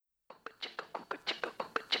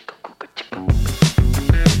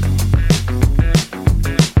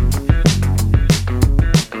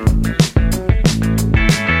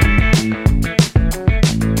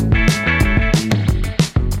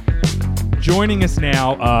joining us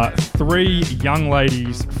now are three young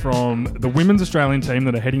ladies from the Women's Australian team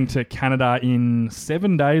that are heading to Canada in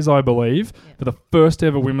 7 days, I believe, for the first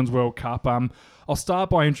ever Women's World Cup. I'll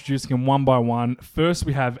start by introducing them one by one. First,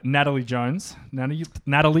 we have Natalie Jones.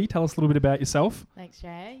 Natalie, tell us a little bit about yourself. Thanks,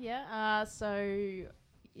 Jay. What do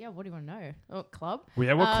you want to know? Oh, club? Well,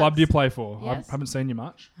 yeah, what club do you play for? Yes. I haven't seen you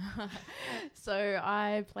much. So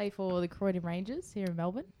I play for the Croydon Rangers here in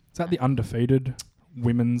Melbourne. Is that the undefeated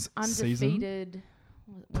women's season? Undefeated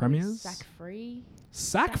Premiers? Sack-free.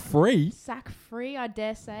 Sack-free? Sack-free, I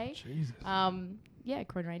dare say. Jesus.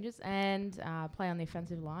 Croydon Rangers, and play on the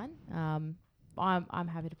offensive line. I'm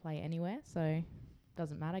happy to play anywhere, so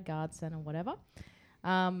doesn't matter, guard, centre, whatever.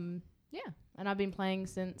 And I've been playing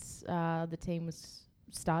since the team was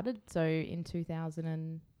started, so in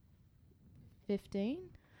 2015.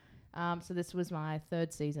 So this was my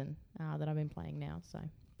third season that I've been playing now. So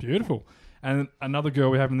beautiful. And another girl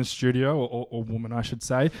we have in the studio, or woman, I should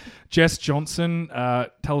say, Jess Johnson.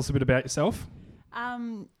 Tell us a bit about yourself.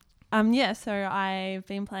 So I've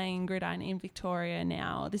been playing gridiron in Victoria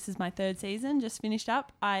now. This is my third season, just finished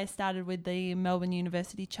up. I started with the Melbourne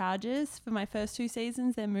University Chargers for my first 2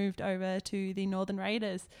 seasons, then moved over to the Northern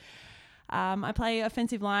Raiders. I play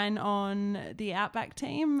offensive line on the Outback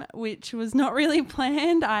team, which was not really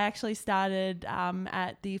planned. I actually started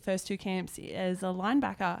at the first 2 camps as a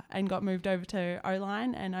linebacker and got moved over to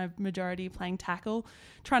O-line, and I'm majority playing tackle,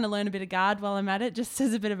 trying to learn a bit of guard while I'm at it, just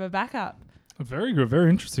as a bit of a backup. Very good, very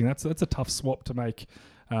interesting. That's a tough swap to make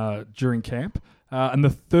during camp. And the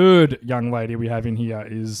third young lady we have in here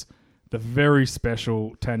is the very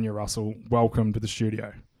special Tanya Russell. Welcome to the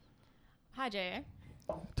studio. Hi, J.O.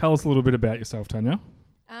 Tell us a little bit about yourself, Tanya.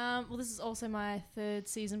 Well, this is also my third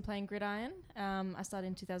season playing gridiron. I started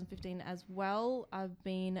in 2015 as well. I've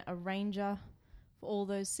been a ranger for all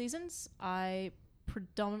those seasons. I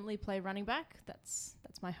predominantly play running back. That's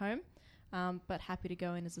my home. But happy to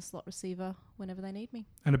go in as a slot receiver whenever they need me.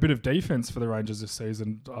 And a bit of defence for the Rangers this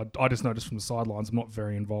season. I just noticed from the sidelines, I'm not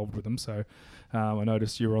very involved with them, so I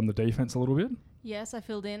noticed you were on the defence a little bit. Yes, I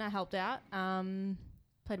filled in. I helped out.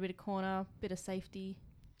 Played a bit of corner, bit of safety.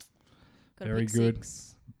 Got very a pick good.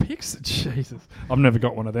 6. Picks? Jesus. I've never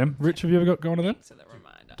got one of them. Rich, have you ever got one of them? So the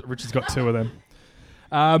reminder. Rich has got 2 of them.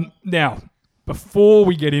 Now, before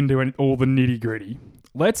we get into all the nitty-gritty,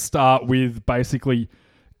 let's start with basically...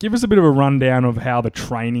 give us a bit of a rundown of how the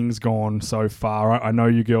training's gone so far. I know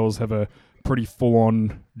you girls have a pretty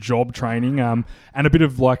full-on job training, and a bit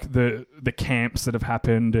of like the camps that have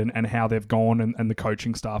happened and how they've gone and the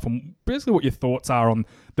coaching staff, and basically what your thoughts are on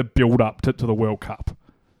the build-up to the World Cup.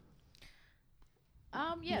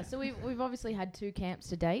 So we've obviously had 2 camps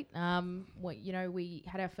to date. We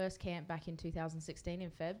had our first camp back in 2016 in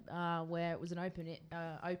Feb, where it was an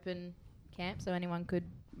open camp, so anyone could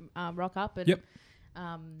rock up and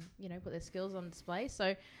put their skills on display.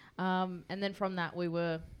 So, and then from that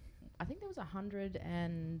I think there was 100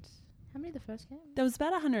 and how many the first camp? There was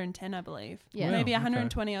about 110, I believe. Yeah. Wow, Maybe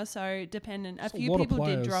 120 or so, dependent. That's a few a lot of people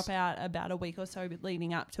did players. drop out about a week or so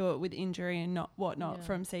leading up to it with injury and whatnot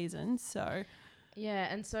from seasons. So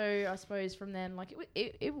yeah, and so I suppose from then, like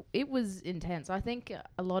it was intense. I think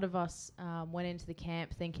a lot of us went into the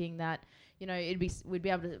camp thinking that we'd be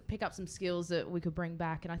able to pick up some skills that we could bring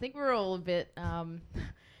back, and I think we're all a bit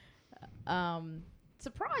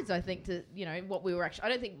surprised. I think to what we were actually. I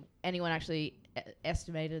don't think anyone actually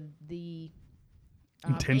estimated the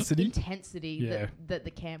intensity that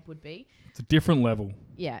the camp would be. It's a different level.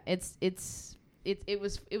 Yeah, it was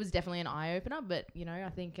definitely an eye opener, but I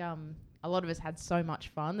think a lot of us had so much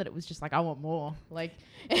fun that it was just like, I want more. Like,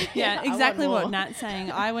 yeah, exactly what Nat's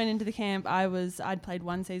saying. I went into the camp. I'd played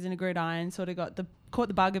 1 season of gridiron, sort of caught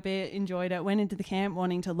the bug a bit, enjoyed it, went into the camp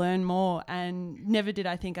wanting to learn more, and never did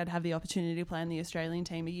I think I'd have the opportunity to play on the Australian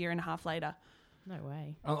team a year and a half later. No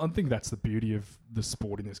way. I think that's the beauty of the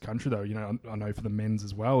sport in this country, though. I know for the men's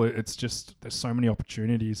as well, it's just there's so many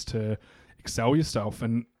opportunities to excel yourself,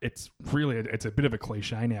 and it's a bit of a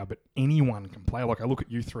cliche now, but anyone can play. Like, I look at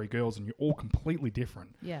you 3 girls and you're all completely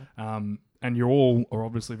different. Yeah. And you all are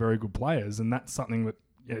obviously very good players, and that's something that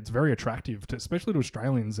it's very attractive to, especially to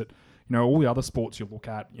Australians, that all the other sports you look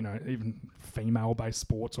at, even female-based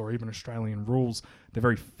sports or even Australian rules, they're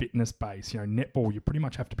very fitness-based. Netball, you pretty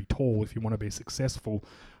much have to be tall if you want to be successful.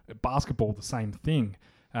 Basketball, the same thing.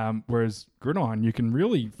 Whereas gridiron, you can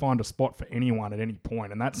really find a spot for anyone at any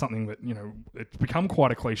point, and that's something that it's become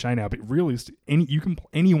quite a cliche now. But really,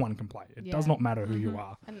 anyone can play. It does not matter who you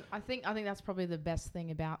are. And I think that's probably the best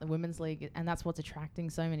thing about the women's league, and that's what's attracting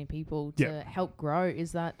so many people to help grow.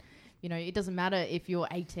 Is that it doesn't matter if you're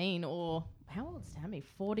 18 or how old is Tammy?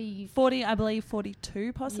 40, I believe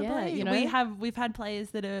 42 possibly. Yeah, we've had players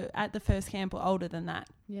that are at the first camp or older than that.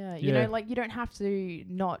 Yeah, Yeah. you don't have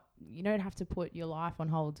to put your life on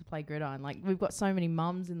hold to play gridiron. Like, we've got so many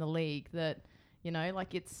mums in the league that,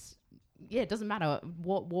 it doesn't matter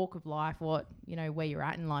what walk of life, what, where you're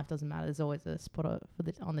at in life, doesn't matter. There's always a spot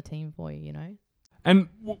on the team for you, And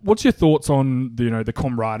what's your thoughts on the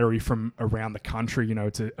camaraderie from around the country?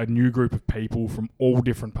 It's a new group of people from all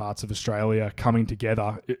different parts of Australia coming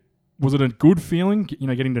together. Was it a good feeling,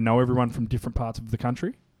 getting to know everyone from different parts of the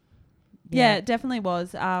country? Yeah, it definitely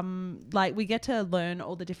was. We get to learn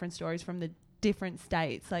all the different stories from the different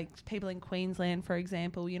states. Like people in Queensland, for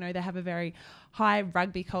example, they have a very high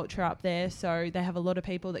rugby culture up there. So they have a lot of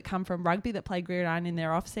people that come from rugby that play gridiron in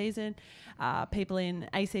their off season. People in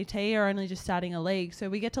ACT are only just starting a league. So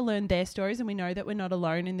we get to learn their stories, and we know that we're not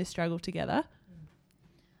alone in this struggle together.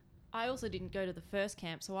 I also didn't go to the first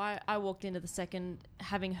camp, so I walked into the second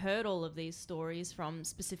having heard all of these stories from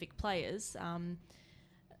specific players.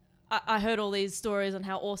 I heard all these stories on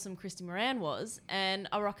how awesome Christy Moran was, and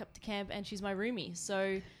I rock up to camp and she's my roomie.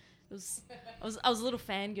 So I was a little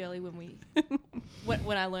fangirly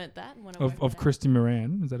when I learnt that. And when Of Christy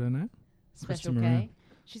Moran, is that her name? Special K.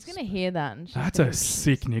 She's going to hear that. And That's a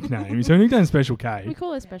sick nickname. Is her nickname Special K? We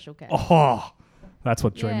call her Special K. Oh, that's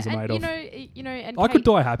what dreams are made of. And I could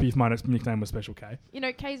die happy if my nickname was Special K.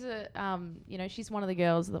 Kay's she's one of the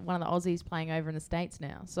girls, one of the Aussies playing over in the States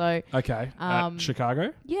now. So Okay,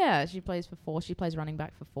 Chicago? Yeah, she plays for Force. She plays running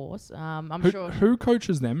back for Force. Who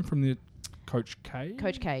coaches them from the Coach K?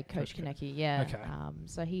 Coach Konecki, yeah. Okay.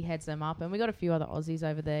 So he heads them up. And we got a few other Aussies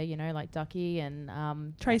over there, like Ducky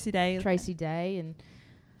and Tracy Day. And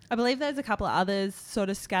I believe there's a couple of others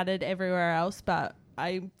sort of scattered everywhere else, but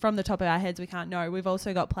from the top of our heads, we can't know. We've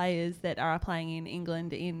also got players that are playing in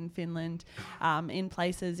England, in Finland, in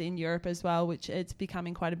places in Europe as well, which it's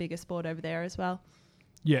becoming quite a bigger sport over there as well.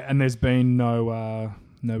 Yeah, and there's been no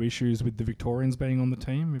issues with the Victorians being on the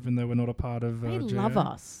team, even though we're not a part of they GA. love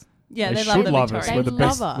us. Yeah, they love should the love us.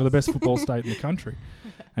 Victorians. We're the best football state in the country.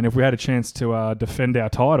 And if we had a chance to defend our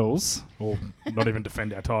titles, or not even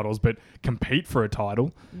defend our titles, but compete for a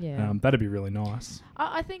title, that'd be really nice.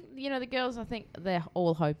 I think, the girls, I think they're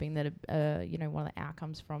all hoping that, one of the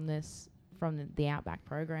outcomes from the Outback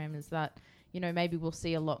program is that, maybe we'll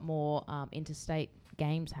see a lot more interstate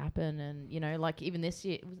games happen. And, like even this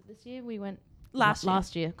year, we went...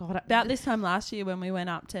 Last year. God, about this time last year when we went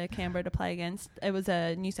up to Canberra to play against, it was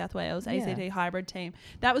a New South Wales ACT hybrid team.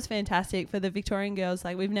 That was fantastic for the Victorian girls.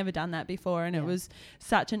 Like, we've never done that before, and it was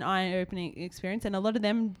such an eye-opening experience. And a lot of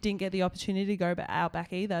them didn't get the opportunity to go out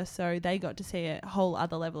back either, so they got to see a whole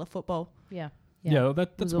other level of football. Yeah,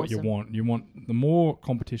 that's what awesome. You want. You want the more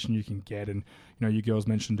competition you can get, and you girls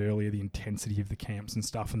mentioned earlier the intensity of the camps and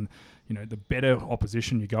stuff, and the better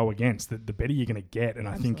opposition you go against, the better you're going to get. And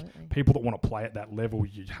Absolutely. I think people that want to play at that level,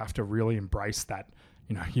 you have to really embrace that.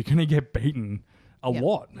 You're going to get beaten a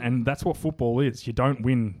lot, and that's what football is. You don't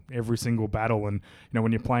win every single battle, and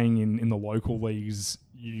when you're playing in the local leagues,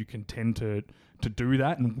 you can tend to do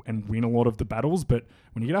that and win a lot of the battles. But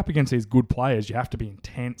when you get up against these good players, you have to be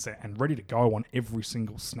intense and ready to go on every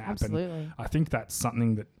single snap. Absolutely. And I think that's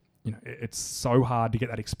something that, it's so hard to get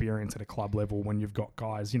that experience at a club level when you've got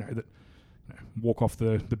guys, that walk off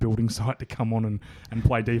the building site to come on and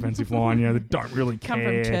play defensive line, that don't really care. Come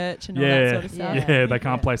from church and all that sort of stuff. Yeah, they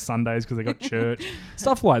can't play Sundays because they got church.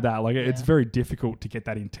 Stuff like that. It's very difficult to get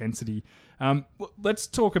that intensity. Let's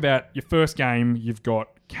talk about your first game. You've got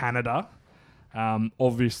Canada.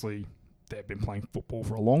 Obviously, they've been playing football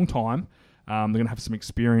for a long time. They're going to have some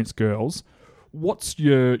experienced girls. What's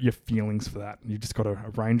your feelings for that? You just got a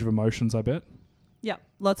range of emotions, I bet. Yeah,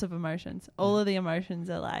 lots of emotions. All of the emotions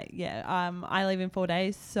are I leave in 4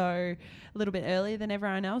 days, so a little bit earlier than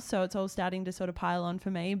everyone else. So it's all starting to sort of pile on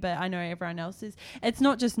for me, but I know everyone else is. It's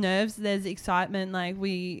not just nerves. There's excitement. Like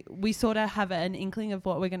we sort of have an inkling of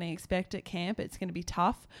what we're going to expect at camp. It's going to be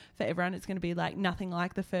tough for everyone. It's going to be nothing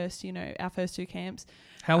like the first, our first two camps.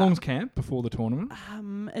 How long's camp before the tournament?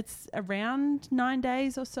 It's around 9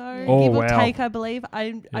 days or so, give or take, I believe.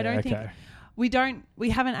 I don't think... Okay. We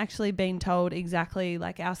haven't actually been told exactly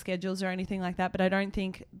our schedules or anything like that, but I don't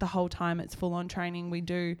think the whole time it's full on training.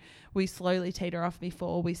 We slowly teeter off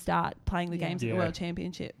before we start playing the games at the World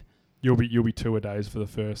Championship. You'll be 2 a days for the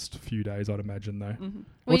first few days, I'd imagine, though. Mm-hmm.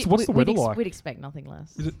 What's the weather like? We'd expect nothing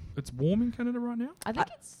less. It's warm in Canada right now? I think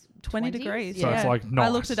it's 20 degrees. So it's nice. I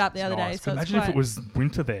looked it up the other day. So imagine if it was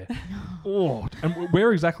winter there. And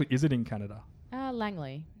where exactly is it in Canada?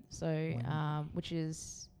 Langley. So, which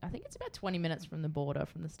is, I think it's about 20 minutes from the border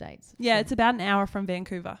from the States. Yeah, So- it's about an hour from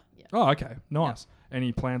Vancouver. Oh, okay. Nice.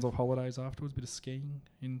 Any plans of holidays afterwards? Bit of skiing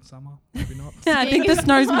in summer? Maybe not. I think the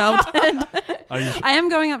snow's melted. Are you I am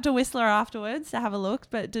going up to Whistler afterwards to have a look,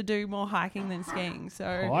 but to do more hiking than skiing.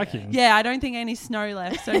 So hiking? yeah, I don't think any snow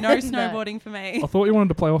left, so no snowboarding for me. I thought you wanted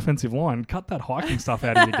to play offensive line. Cut that hiking stuff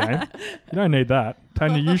out of your game. You don't need that.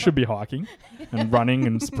 Tanya, you should be hiking and running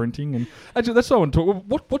and sprinting. And actually, that's what I want to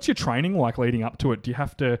talk. What's your training like leading up to it? Do you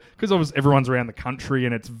have to, because obviously everyone's around the country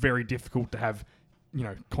and it's very difficult to have,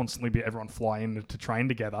 constantly be everyone fly in to train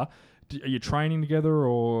together. Are you training together,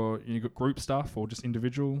 or you got group stuff, or just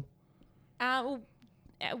individual?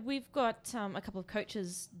 We've got a couple of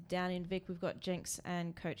coaches down in Vic. We've got Jenks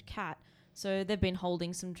and Coach Kat. So they've been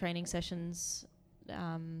holding some training sessions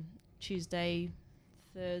Tuesday,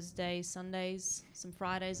 Thursday, Sundays, some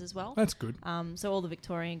Fridays as well. That's good. So all the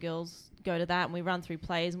Victorian girls go to that, and we run through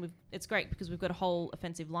plays, and it's great because we've got a whole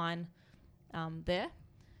offensive line there.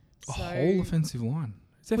 A whole offensive line.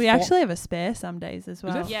 We actually have a spare some days as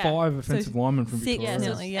well. Is there 5 offensive linemen from six Victoria?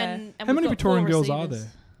 nearly, yeah. And How we've many got Victorian 4 girls are receivers.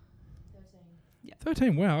 there?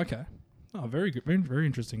 13. Wow, okay. Oh, very good. Very, very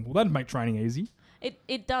interesting. Well, that'd make training easy.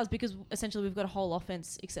 It does, because essentially we've got a whole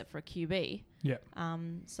offense except for a QB. Yeah.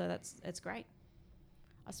 So it's great.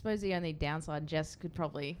 I suppose the only downside, Jess could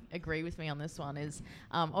probably agree with me on this one, is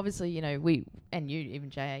obviously, we, and you,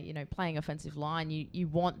 even Jay, playing offensive line, you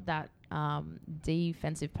want that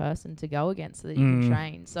defensive person to go against so that you can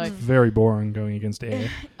train. So It's very boring going against air.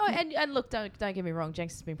 and look, don't get me wrong,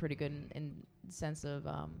 Jenks has been pretty good in the sense of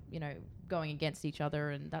going against each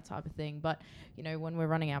other and that type of thing. But when we're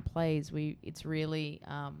running our plays, it's really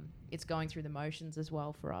it's going through the motions as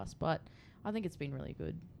well for us. But I think it's been really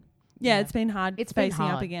good. Yeah, it's been hard. It's been facing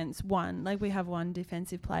up hard. against one. Like, we have one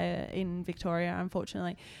defensive player in Victoria,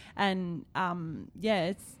 unfortunately, and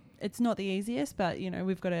it's not the easiest, but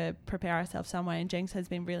we've got to prepare ourselves some way. And Jenks has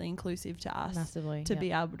been really inclusive to us Massively, to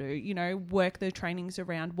be able to work the trainings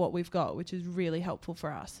around what we've got, which is really helpful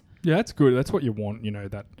for us. Yeah, that's good. That's what you want,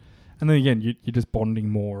 that. And then again, you're just bonding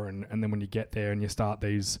more, and then when you get there and you start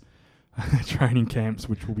these training camps,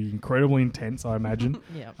 which will be incredibly intense, I imagine.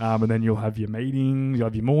 Yeah. And then you'll have your meetings, you'll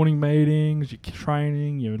have your morning meetings, your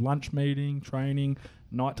training, your lunch meeting, training,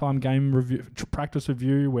 nighttime game review, practice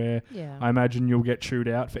review, where I imagine you'll get chewed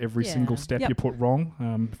out for every single step you put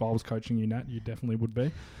wrong. If I was coaching you, Nat, you definitely would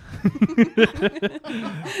be.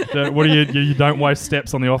 What do you don't waste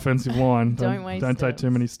steps on the offensive line. Don't take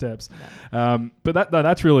too many steps. No. But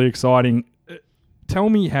that's really exciting. Tell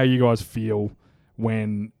me how you guys feel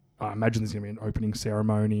when I imagine there's going to be an opening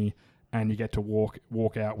ceremony and you get to walk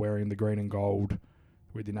out wearing the green and gold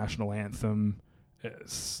with the national anthem.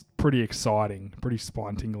 It's pretty exciting, pretty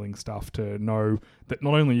spine-tingling stuff to know that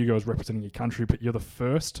not only are you guys representing your country, but you're the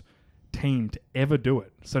first team to ever do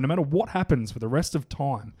it. So no matter what happens for the rest of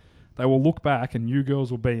time, they will look back and you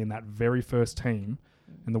girls will be in that very first team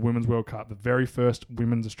in the Women's World Cup, the very first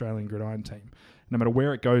Women's Australian Gridiron team. No matter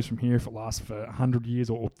where it goes from here, if it lasts for 100 years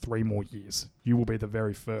or 3 more years, you will be the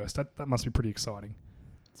very first. That must be pretty exciting.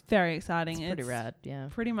 It's very exciting. It's pretty rad, yeah.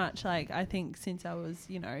 Pretty much, I think since I was,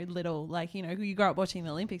 little, you grow up watching the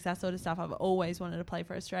Olympics, that sort of stuff, I've always wanted to play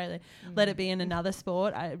for Australia. Let it be in another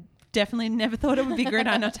sport. I definitely never thought it would be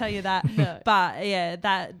gridiron, I'll tell you that. No. But, yeah,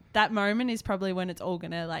 that moment is probably when it's all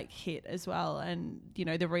going to, hit as well. And,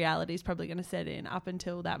 the reality is probably going to set in. Up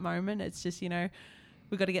until that moment, it's just,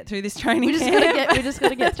 we've got to get through this training camp. We just got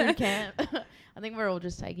to get through camp. I think we're all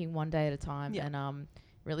just taking one day at a time and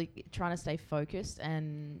really trying to stay focused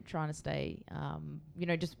and trying to stay,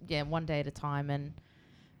 one day at a time. And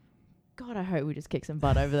God, I hope we just kick some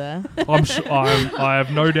butt over there. I'm sure. I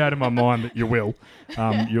have no doubt in my mind that you will.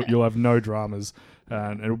 You'll have no dramas,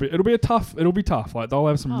 and it'll be tough. Like, they'll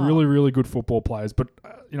have some really, really good football players, but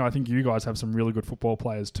I think you guys have some really good football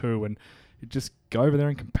players too. And you just go over there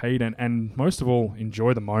and compete, and most of all,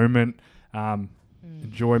 enjoy the moment.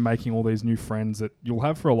 Enjoy making all these new friends that you'll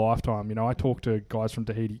have for a lifetime. I talk to guys from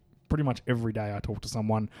Tahiti pretty much every day. I talk to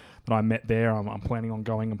someone that I met there. I'm planning on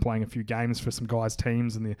going and playing a few games for some guys'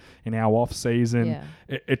 teams in our off season. Yeah.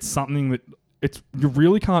 It's something that you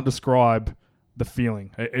really can't describe the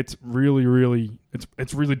feeling. It's really, really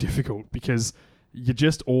it's really difficult because you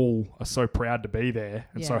just all are so proud to be there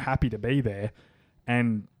and so happy to be there,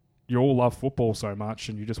 and you all love football so much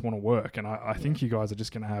and you just want to work. And I think you guys are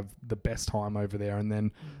just going to have the best time over there. And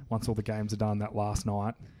then once all the games are done that last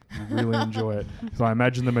night, you really enjoy it. So I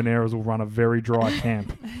imagine the Moneras will run a very dry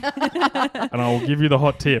camp. And I will give you the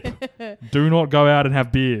hot tip. Do not go out and have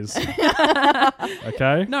beers.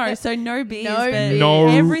 Okay. No, so no beers, No but beers. No.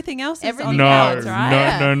 everything else is Everything on No, cards, else,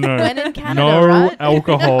 right? no. When in Canada, No right?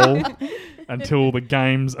 alcohol until the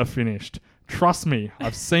games are finished. Trust me,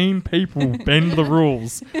 I've seen people bend the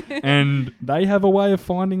rules, and they have a way of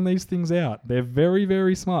finding these things out. They're very,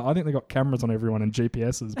 very smart. I think they got cameras on everyone and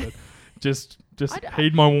GPSs, but just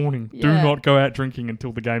heed my warning. Do Yeah. not go out drinking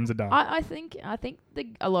until the games are done. I think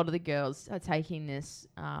a lot of the girls are taking this,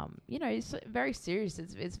 it's very serious.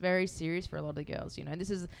 It's very serious for a lot of the girls. You know, this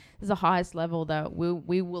is the highest level that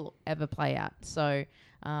we will ever play at. So,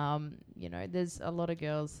 there's a lot of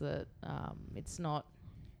girls that it's not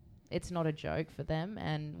a joke for them,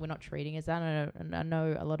 and we're not treating it as that. I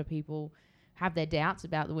know a lot of people have their doubts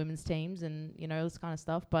about the women's teams and this kind of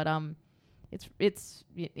stuff, but it's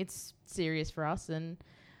serious for us, and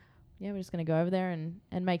we're just going to go over there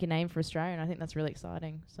and make a name for Australia, and I think that's really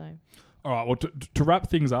exciting. So, All right, well, to wrap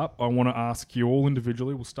things up, I want to ask you all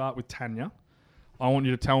individually. We'll start with Tanya. I want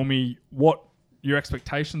you to tell me what your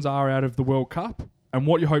expectations are out of the World Cup and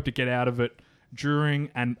what you hope to get out of it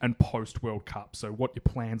during and post World Cup. So what your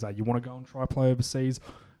plans are. You want to go and try play overseas,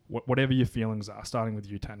 whatever your feelings are, starting with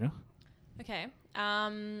you, Tanya. Okay.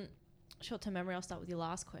 Short-term memory, I'll start with your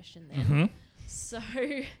last question then. Mm-hmm. So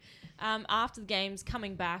after the games,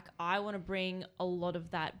 coming back, I want to bring a lot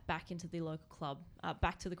of that back into the local club,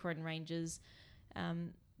 back to the Croydon Rangers.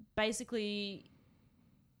 Basically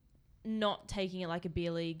not taking it like a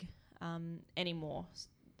beer league anymore.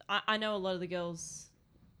 I know a lot of the girls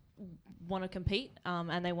want to compete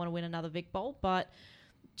and they want to win another Vic Bowl, but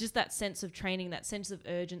just that sense of training, that sense of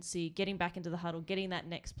urgency, getting back into the huddle, getting that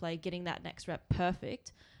next play, getting that next rep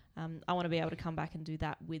perfect. I want to be able to come back and do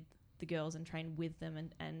that with the girls and train with them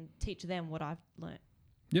and teach them what I've learnt.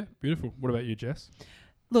 Yeah, beautiful. What about you, Jess?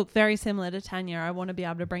 Look, very similar to Tanya. I want to be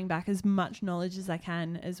able to bring back as much knowledge as I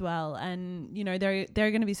can as well. And, there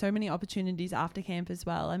are going to be so many opportunities after camp as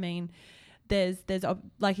well. I mean, there's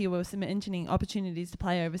like you were mentioning, opportunities to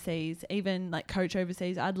play overseas, even like coach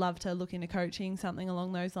overseas. I'd love to look into coaching, something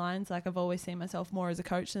along those lines. Like I've always seen myself more as a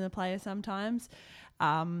coach than a player sometimes.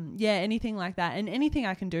 Anything like that, and anything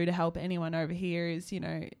I can do to help anyone over here is,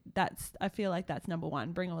 I feel like that's number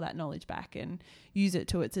one. Bring all that knowledge back and use it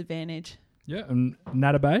to its advantage. Yeah, and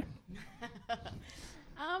Nata Bay?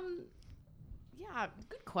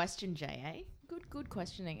 Good question, J.A. Good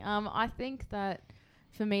questioning. I think that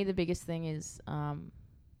for me, the biggest thing is I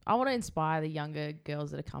want to inspire the younger girls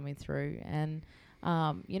that are coming through. And,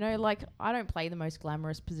 I don't play the most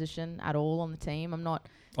glamorous position at all on the team.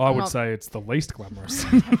 I would say it's the least glamorous.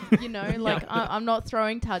 I'm not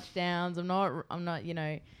throwing touchdowns. I'm not,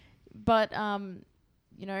 but, and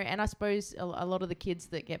I suppose a lot of the kids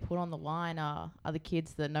that get put on the line are the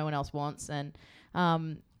kids that no one else wants. And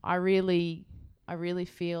I really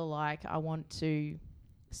feel like I want to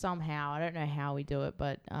somehow, I don't know how we do it,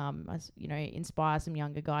 but inspire some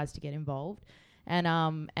younger guys to get involved and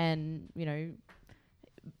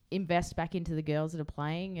invest back into the girls that are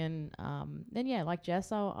playing. And then like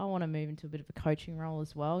Jess, I want to move into a bit of a coaching role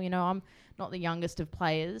as well. I'm not the youngest of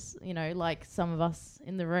players, like some of us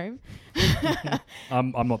in the room.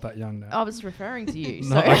 I'm not that young now. I was referring to you.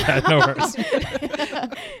 No, okay, no worries.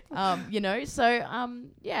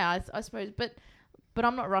 I suppose, but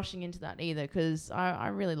I'm not rushing into that either, because I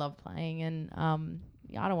really love playing, and I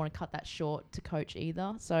don't want to cut that short to coach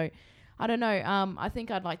either. So I don't know. I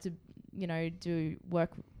think I'd like to, do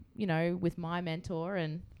work, with my mentor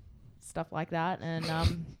and stuff like that. And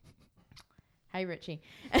hey, Richie,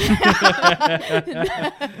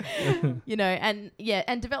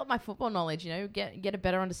 and develop my football knowledge. Get a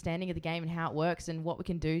better understanding of the game and how it works and what we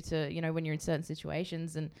can do to, when you're in certain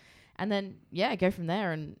situations, and then go from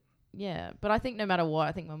there. And but I think no matter what,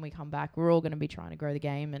 I think when we come back, we're all going to be trying to grow the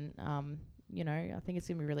game, and I think it's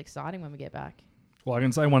going to be really exciting when we get back. Well, I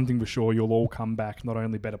can say one thing for sure: you'll all come back not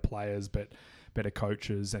only better players, but better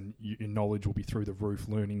coaches, and your knowledge will be through the roof,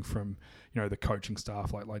 learning from the coaching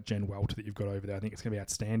staff like Jen Welter that you've got over there. I think it's going to be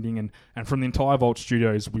outstanding, and from the entire Volt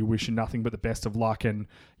Studios, we wish you nothing but the best of luck. And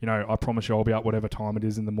I promise you I'll be up whatever time it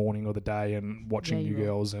is in the morning or the day and watching you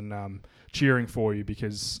girls and cheering for you,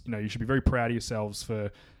 because you should be very proud of yourselves for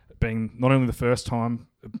being not only the first time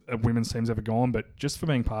a women's team's ever gone, but just for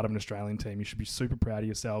being part of an Australian team. You should be super proud of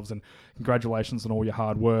yourselves, and congratulations on all your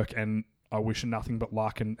hard work, and I wish you nothing but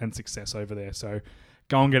luck and success over there. So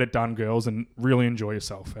go and get it done, girls, and really enjoy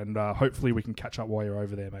yourself, and hopefully we can catch up while you're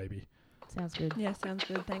over there maybe. Sounds good. Yeah, sounds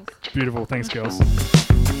good. Thanks. Beautiful. Thanks, girls.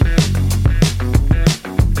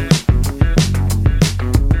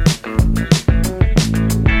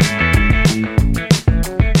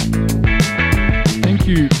 Thank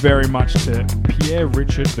you very much to Pier Pier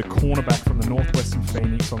Pritchard, the cornerback from the Northwestern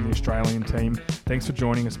Phoenix on the Australian team. Thanks for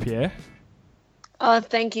joining us, Pierre. Oh,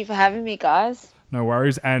 thank you for having me, guys. No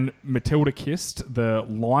worries. And Matilda Quist, the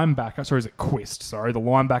linebacker, the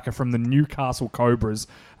linebacker from the Newcastle Cobras,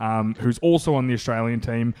 who's also on the Australian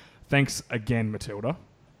team. Thanks again, Matilda.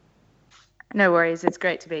 No worries. It's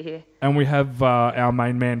great to be here. And we have our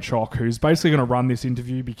main man, Chock, who's basically going to run this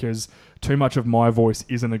interview because too much of my voice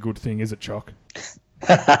isn't a good thing, is it, Chock?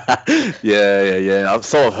 Yeah. I've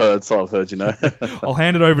sort of heard, you know. I'll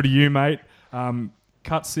hand it over to you, mate.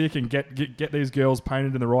 Cut sick and get these girls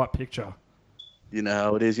painted in the right picture. You know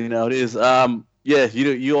how it is. You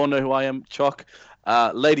all know who I am, Chock.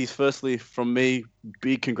 Ladies, firstly, from me,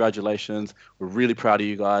 big congratulations. We're really proud of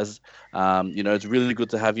you guys. It's really good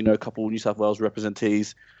to have, a couple New South Wales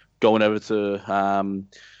representees going over to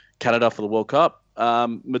Canada for the World Cup.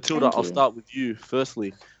 Matilda, I'll start with you.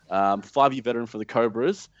 Firstly, 5-year veteran for the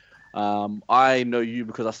Cobras. I know you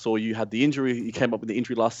because I saw you had the injury. You came up with the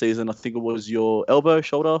injury last season. I think it was your elbow,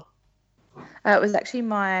 shoulder? It was actually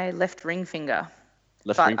my left ring finger.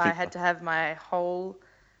 I had to have my whole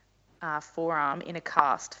forearm in a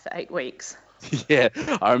cast for 8 weeks. Yeah,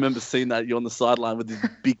 I remember seeing that. You're on the sideline with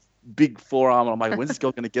this big forearm. And I'm like, when's this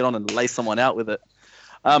girl going to get on and lay someone out with it?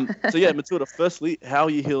 Matilda, firstly, how are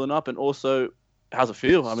you healing up? And also, how's it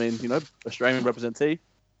feel? I mean, Australian representee.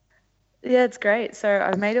 Yeah, it's great. So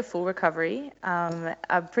I've made a full recovery. I'm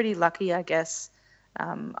pretty lucky, I guess.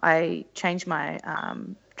 I changed my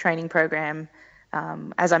training program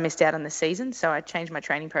as I missed out on the season. So I changed my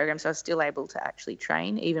training program so I was still able to actually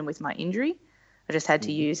train even with my injury. I just had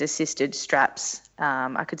to use assisted straps.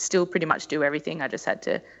 I could still pretty much do everything. I just had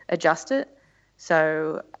to adjust it.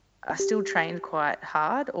 So I still trained quite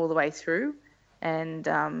hard all the way through. And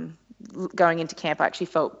going into camp, I actually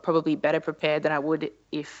felt probably better prepared than I would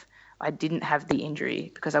if I didn't have the injury,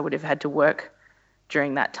 because I would have had to work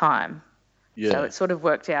during that time. Yeah. So it sort of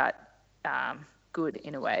worked out good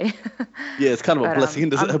in a way. Yeah, it's kind of a blessing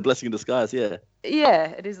in disguise. Yeah. Yeah,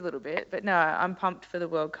 it is a little bit, but no, I'm pumped for the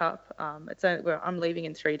World Cup. I'm leaving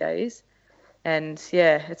in 3 days, and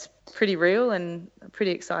yeah, it's pretty real, and I'm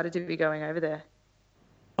pretty excited to be going over there.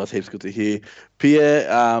 That's heaps good to hear.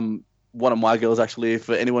 Pierre, one of my girls, actually,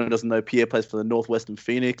 for anyone who doesn't know, Pierre plays for the Northwestern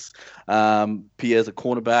Phoenix. Pierre's a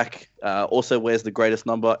cornerback, also wears the greatest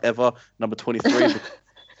number ever, number 23.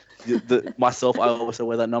 Myself, I also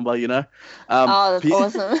wear that number, that's Pierre,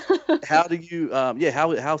 awesome. How do you,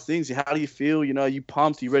 how's things? How do you feel? Are you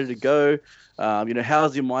pumped? Are you ready to go?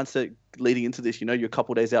 How's your mindset leading into this? You're a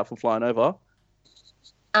couple of days out from flying over.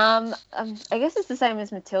 I guess it's the same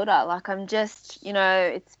as Matilda. Like, I'm just,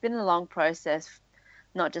 it's been a long process,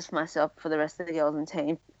 not just for myself, for the rest of the girls and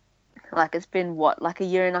team. Like, it's been a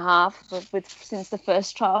year and a half since the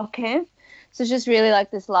first trial camp. So it's just really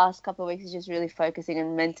like this last couple of weeks is just really focusing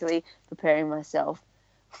and mentally preparing myself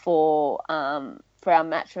for our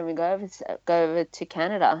match when we go over to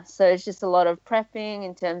Canada. So it's just a lot of prepping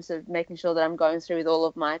in terms of making sure that I'm going through with all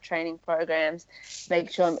of my training programs,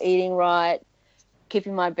 making sure I'm eating right,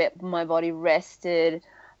 keeping my body rested.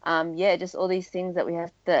 Just all these things that we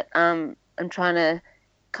have that I'm trying to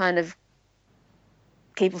kind of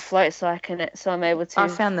keep afloat so I'm able to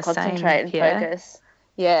concentrate and focus.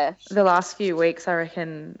 Yeah. The last few weeks, I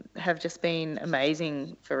reckon, have just been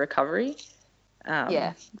amazing for recovery.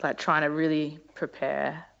 Like trying to really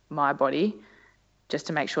prepare my body just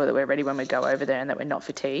to make sure that we're ready when we go over there and that we're not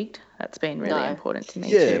fatigued. That's been really important to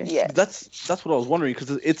me too. Yeah, that's what I was wondering,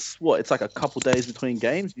 because it's like a couple days between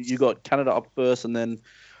games. You got Canada up first, and then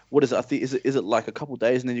what is it? I think is it like a couple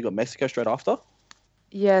days, and then you got Mexico straight after?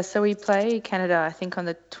 Yeah, so we play Canada, I think, on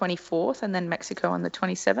the 24th, and then Mexico on the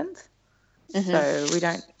 27th. Mm-hmm.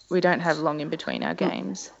 So we don't have long in between our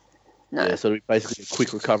games. No. Yeah, so it'll be basically a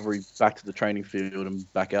quick recovery back to the training field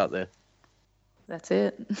and back out there. That's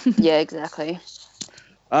it. Yeah, exactly.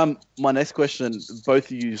 My next question,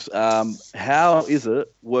 both of you, how is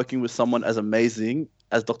it working with someone as amazing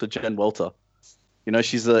as Dr. Jen Welter?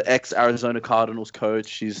 She's an ex-Arizona Cardinals coach.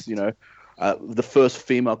 She's, the first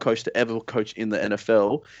female coach to ever coach in the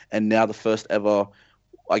NFL, and now the first ever,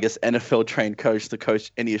 I guess, NFL-trained coach to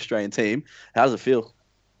coach any Australian team. How does it feel?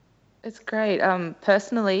 It's great.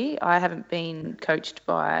 Personally, I haven't been coached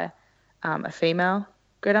by a female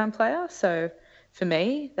gridiron player, so for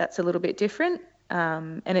me, that's a little bit different.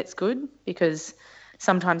 And it's good because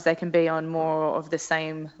sometimes they can be on more of the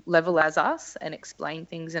same level as us and explain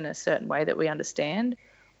things in a certain way that we understand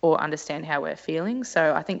or understand how we're feeling.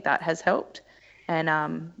 So I think that has helped.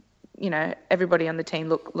 And, everybody on the team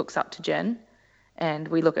looks up to Jen, and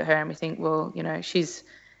we look at her and we think, well, she's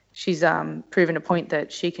proven a point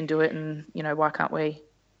that she can do it, and, why can't we?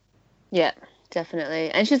 Yeah. Definitely.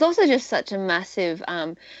 And she's also just such a massive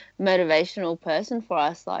motivational person for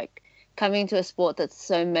us, like coming to a sport that's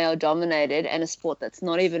so male dominated and a sport that's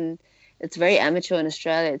not even, it's very amateur in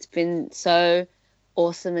Australia. It's been so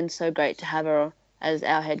awesome and so great to have her as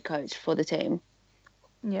our head coach for the team.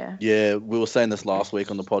 Yeah. Yeah, we were saying this last week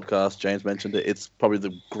on the podcast. James mentioned it. It's probably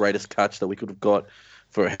the greatest catch that we could have got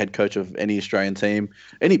for a head coach of any Australian team,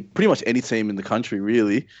 pretty much any team in the country,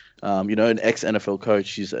 really. An ex-NFL coach.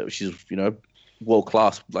 She's world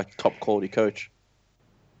class, like top quality coach.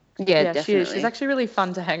 Yeah, definitely. She's actually really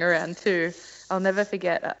fun to hang around too. I'll never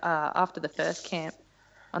forget after the first camp,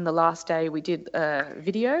 on the last day, we did a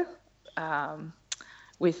video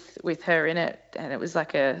with her in it, and it was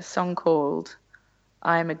like a song called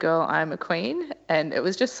 "I Am a Girl, I Am a Queen," and it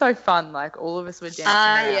was just so fun. Like all of us were dancing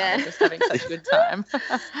around and just having such a good time.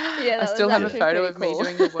 Yeah, I still have a photo of me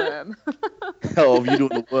doing the worm. Oh, you doing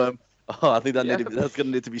the worm? Oh, I think that's going to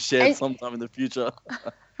need to be shared sometime in the future.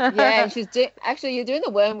 Yeah, and actually, you're doing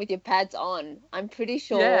the worm with your pads on. I'm pretty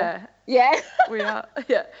sure. Yeah. Yeah. We are.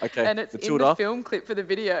 Yeah. Okay. And it's Matilda, in the film clip for the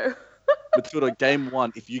video. Matilda, game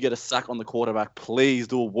 1, if you get a sack on the quarterback, please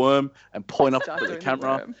do a worm and point up at the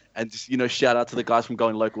camera and just, shout out to the guys from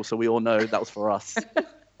Going Local so we all know that was for us.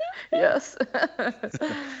 Yes.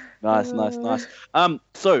 Nice.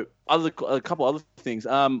 So a couple other things.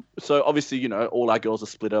 So obviously, all our girls are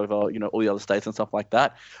split over, all the other states and stuff like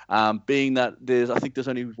that. Being that there's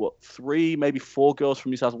only 3, maybe 4 girls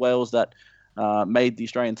from New South Wales that made the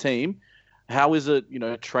Australian team. How is it,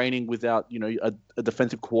 training without, a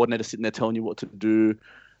defensive coordinator sitting there telling you what to do,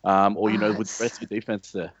 or with the rest of the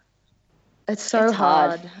defense there? It's so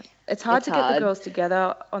hard. It's hard to get the girls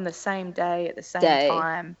together on the same day at the same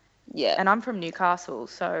time. Yeah. And I'm from Newcastle,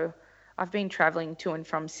 so I've been travelling to and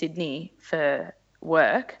from Sydney for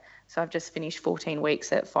work. So I've just finished 14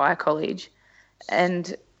 weeks at Fire College,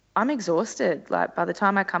 and I'm exhausted. Like by the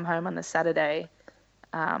time I come home on the Saturday,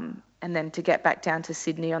 and then to get back down to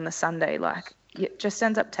Sydney on the Sunday, like it just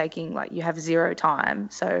ends up taking, like, you have zero time.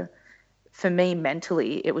 So for me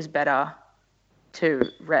mentally, it was better to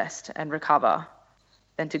rest and recover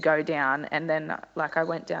than to go down. And then, like, I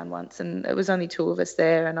went down once and it was only 2 of us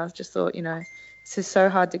there, and I just thought, this is so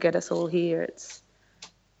hard to get us all here. It's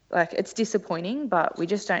like, it's disappointing, but we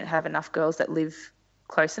just don't have enough girls that live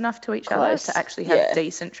close enough to each other to actually have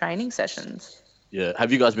decent training sessions. Yeah.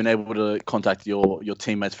 Have you guys been able to contact your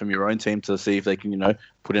teammates from your own team to see if they can,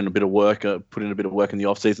 put in a bit of work in the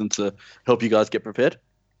off season to help you guys get prepared?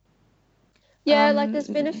 Yeah, like there's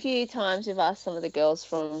been a few times we've asked some of the girls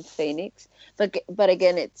from Phoenix, but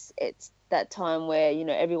again, it's that time where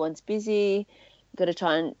everyone's busy. You got to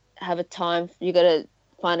try and have a time. You got to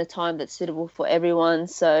find a time that's suitable for everyone.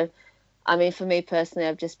 So, I mean, for me personally,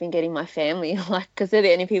 I've just been getting my family, because they're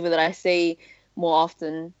the only people that I see more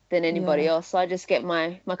often than anybody else. So I just get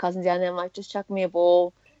my cousin down there. I'm like, just chuck me a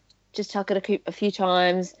ball, just chuck it a few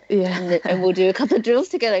times, and we'll do a couple of drills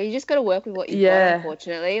together. You just got to work with what you've got,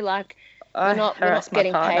 unfortunately. Like, we're not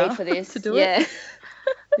getting paid for this. To do it.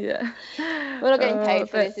 Yeah. We're not getting paid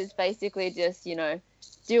for this. It's basically just,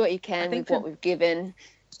 do what you can with what we've given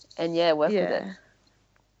and work with it.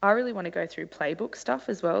 I really want to go through playbook stuff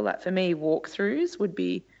as well. Like for me, walkthroughs would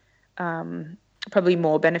be probably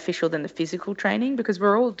more beneficial than the physical training, because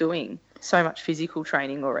we're all doing so much physical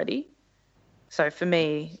training already. So for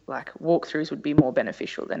me, like, walkthroughs would be more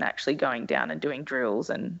beneficial than actually going down and doing drills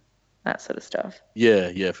and that sort of stuff.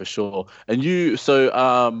 Yeah, for sure. And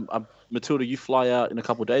Matilda, you fly out in a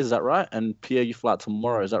couple of days, is that right? And Pierre, you fly out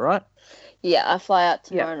tomorrow, is that right? Yeah, I fly out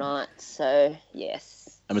tomorrow night, so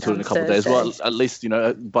yes. And Matilda in a couple of days. Well, at least,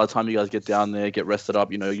 by the time you guys get down there, get rested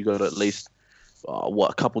up, you got at least,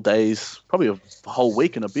 a couple of days, probably a whole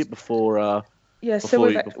week and a bit before.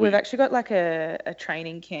 We've actually got like a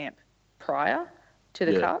training camp prior to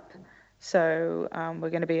the Cup. So we're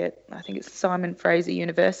going to be at, I think it's Simon Fraser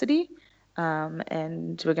University,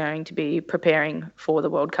 and we're going to be preparing for the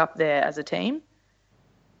World Cup there as a team.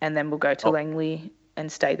 And then we'll go to Langley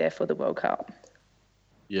and stay there for the World Cup.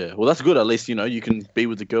 Yeah, well, that's good. At least, you can be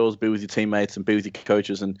with the girls, be with your teammates and be with your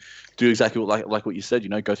coaches and do exactly like what you said,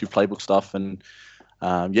 go through playbook stuff and,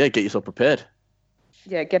 get yourself prepared.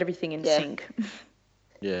 Yeah, get everything in sync.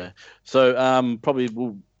 Yeah. So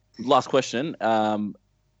last question.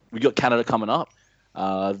 We got Canada coming up.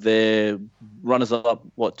 They're runners-up,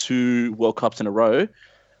 2 World Cups in a row.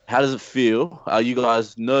 How does it feel? Are you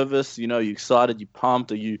guys nervous? Are you excited? You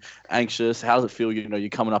pumped? Are you anxious? How does it feel? You're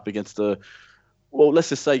coming up against let's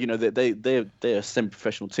just say, they're a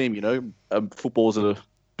semi-professional team. Football's a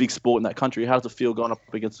big sport in that country. How does it feel going up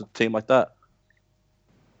against a team like that?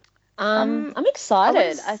 I'm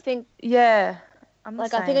excited. I think. Yeah. I'm the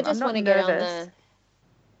like same. I think I just I'm want to not get on nervous. the.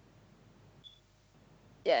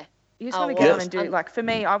 Yeah, You just Oh, want to well, get on and do, I'm- like, for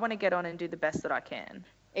me, I want to get on and do the best that I can.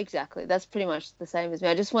 exactly. That's pretty much the same as me.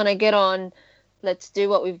 I just want to get on. Let's do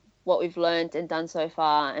what we've learned and done so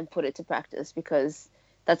far and put it to practice, because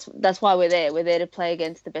that's why we're there. We're there to play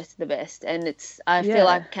against the best of the best, and I Yeah. feel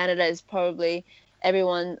like Canada is probably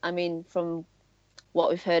everyone. I mean, from what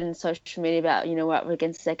we've heard in social media about, we're up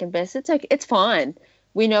against second best. It's like, it's fine.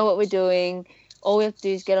 We know what we're doing. All we have to do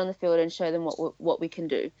is get on the field and show them what we can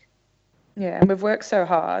do. Yeah, and we've worked so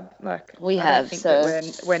hard. Like, We I have, don't think so-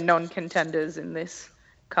 that we're non-contenders in this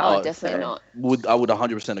Oh, cup. definitely so. not. I would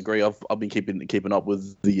 100% agree. I've been keeping up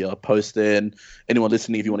with the post there, and anyone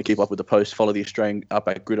listening, if you want to keep up with the post, follow the Australian Up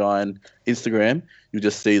at Gridiron Instagram. You'll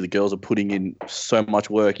just see the girls are putting in so much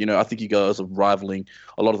work. I think you guys are rivaling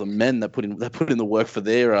a lot of the men that put in the work for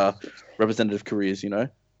their representative careers.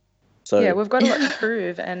 So Yeah, we've got a lot to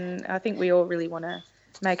prove, and I think we all really want to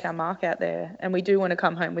make our mark out there, and we do want to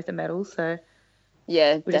come home with a medal. So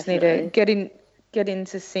Yeah, we just need to get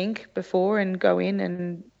into sync before and go in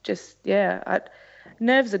and just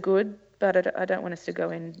nerves are good, but I don't want us to go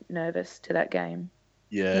in nervous to that game.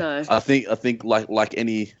 yeah, No. I think like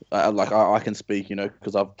any I can speak,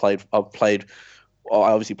 because I've played. I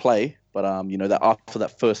obviously play, but that after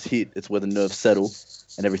that first hit, it's where the nerves settle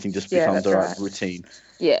and everything just Yeah, becomes that's a right. routine.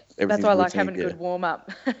 Yeah. That's why I like having a good warm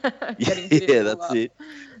up. Yeah, that's it.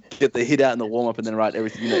 Get the hit out in the warm up, and then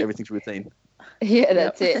everything's routine. Yeah,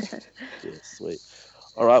 that's it. Yeah, sweet.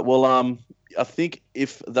 All right. Well, I think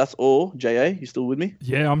if that's all, JA, you still with me?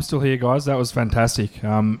 Yeah, I'm still here, guys. That was fantastic.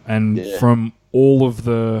 And Yeah. from all of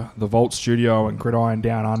the Vault Studio and Gridiron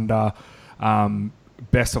Down Under,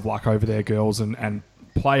 best of luck over there, girls, and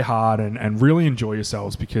play hard and really enjoy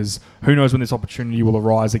yourselves, because who knows when this opportunity will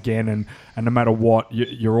arise again, and no matter what,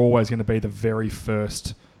 you're always going to be the very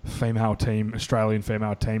first female team, Australian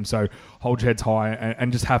female team. So hold your heads high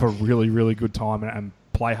and just have a really, really good time and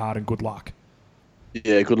play hard, and good luck.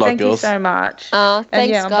 Yeah, good luck, Thank girls. you so much. Thanks, and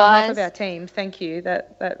yeah, on behalf guys. of our team, thank you.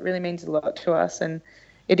 That really means a lot to us, and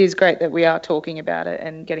it is great that we are talking about it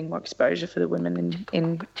and getting more exposure for the women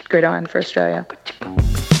in gridiron for Australia.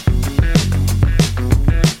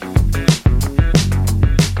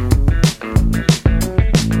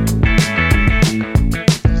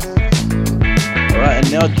 All right,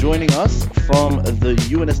 and now joining us from the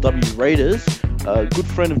UNSW Raiders, a good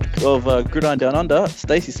friend of Gridiron Down Under,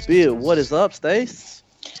 Stacey Speer. What is up, Stace?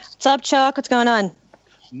 What's up, Chuck? What's going on?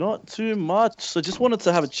 Not too much. So just wanted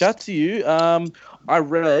to have a chat to you. I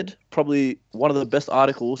read probably one of the best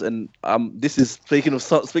articles, and this is speaking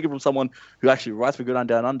from someone who actually writes for Gridiron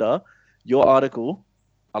Down Under. Your article,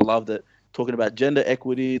 I loved it. Talking about gender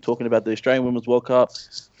equity, talking about the Australian Women's World Cup.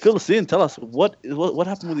 Fill us in. Tell us what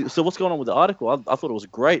happened with you. So what's going on with the article? I thought it was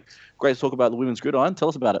great to talk about the women's gridiron. Tell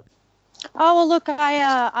us about it. Oh, well, look,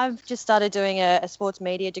 I've just started doing a sports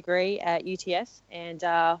media degree at UTS, and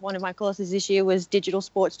one of my courses this year was digital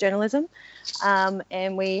sports journalism,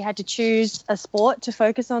 and we had to choose a sport to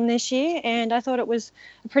focus on this year, and I thought it was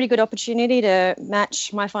a pretty good opportunity to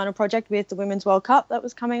match my final project with the Women's World Cup that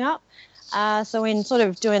was coming up. So in sort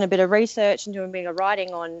of doing a bit of research and doing a bit of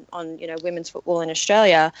writing on women's football in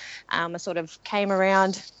Australia, I sort of came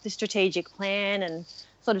around the strategic plan and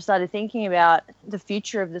sort of started thinking about the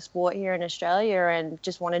future of the sport here in Australia, and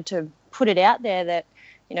just wanted to put it out there that,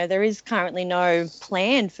 there is currently no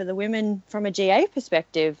plan for the women from a GA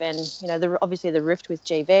perspective. And, obviously the rift with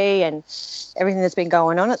GV and everything that's been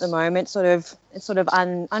going on at the moment, it's sort of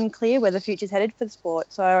unclear where the future's headed for the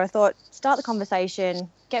sport. So I thought, start the conversation,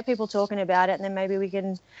 get people talking about it, and then maybe we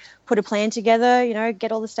can put a plan together,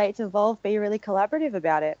 get all the states involved, be really collaborative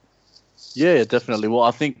about it. Yeah, definitely. Well,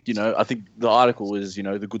 I think the article is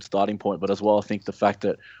the good starting point, but as well, I think the fact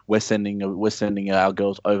that we're sending our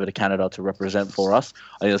girls over to Canada to represent for us,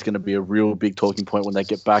 I think that's going to be a real big talking point when they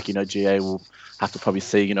get back. GA will have to probably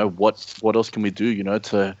see what else can we do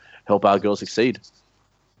to help our girls succeed.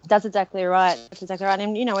 That's exactly right.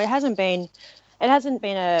 And it hasn't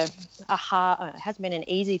been an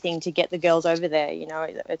easy thing to get the girls over there.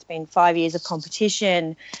 It's been 5 years of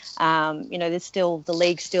competition. The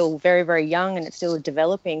league's still very, very young and it's still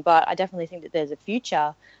developing, but I definitely think that there's a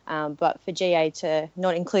future. But for GA to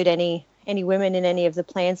not include any women in any of the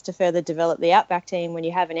plans to further develop the Outback team when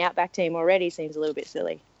you have an Outback team already seems a little bit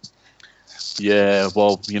silly. Yeah,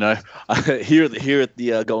 well, here at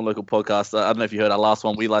the Golden Local podcast, I don't know if you heard our last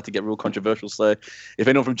one. We like to get real controversial. So, if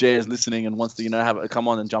anyone from GA is listening and wants to, come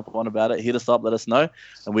on and jump on about it, hit us up, let us know,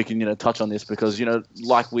 and we can, touch on this because,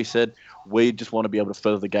 like we said, we just want to be able to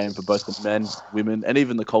further the game for both the men, women, and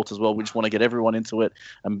even the Colts as well. We just want to get everyone into it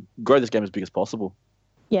and grow this game as big as possible.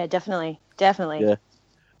 Yeah, definitely. Definitely. Yeah.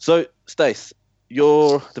 So, Stace,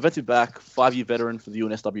 you're defensive back, 5-year veteran for the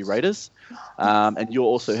UNSW Raiders, and you're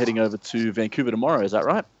also heading over to Vancouver tomorrow. Is that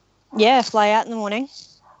right? Yeah, fly out in the morning.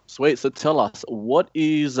 Sweet. So tell us, what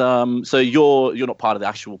is so you're not part of the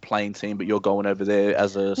actual playing team, but you're going over there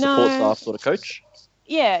as a support staff sort of coach?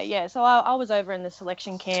 Yeah. So I was over in the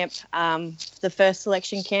selection camp, the first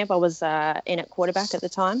selection camp. I was in at quarterback at the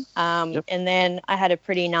time. Yep. And then I had a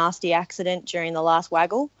pretty nasty accident during the last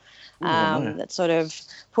waggle. No. That sort of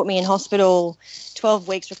put me in hospital, 12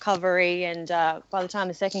 weeks recovery. And by the time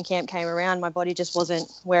the second camp came around, my body just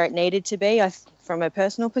wasn't where it needed to be from a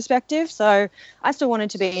personal perspective. So I still wanted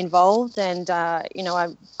to be involved. And,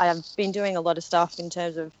 I've been doing a lot of stuff in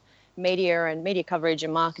terms of media coverage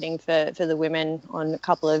and marketing for the women on a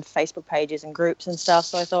couple of Facebook pages and groups and stuff.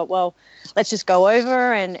 So I thought, well, let's just go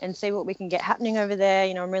over and see what we can get happening over there.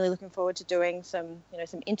 I'm really looking forward to doing some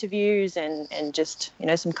interviews and just,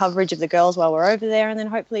 some coverage of the girls while we're over there. And then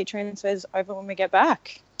hopefully it transfers over when we get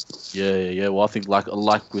back. Yeah. Well, I think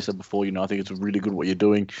like we said before, I think it's really good what you're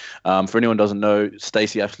doing. For anyone who doesn't know,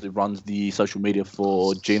 Stacey actually runs the social media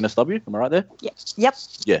for GNSW. Am I right there? Yeah. Yep.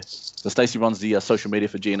 Yeah. So Stacey runs the social media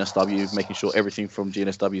for GNSW, making sure everything from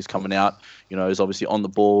GNSW is coming out. Is obviously on the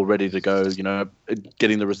ball, ready to go.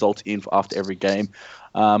 Getting the results in after every game.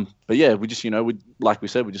 But yeah, we just like we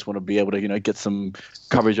said, we just want to be able to get some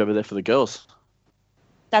coverage over there for the girls.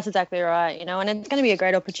 That's exactly right, and it's going to be a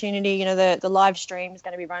great opportunity. The live stream is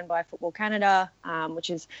going to be run by Football Canada, which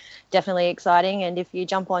is definitely exciting. And if you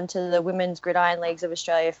jump onto the Women's Gridiron Leagues of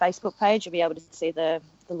Australia Facebook page, you'll be able to see the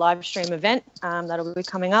live stream event that'll be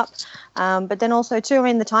coming up. But then also too,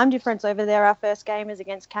 the time difference over there, our first game is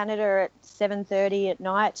against Canada at 7:30 at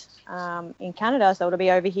night in Canada. So it'll be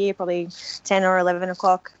over here probably 10 or 11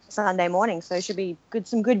 o'clock Sunday morning. So it should be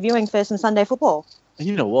some good viewing for some Sunday football. And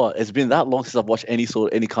you know what? It's been that long since I've watched any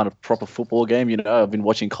kind of proper football game. I've been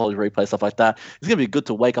watching college replay, stuff like that. It's gonna be good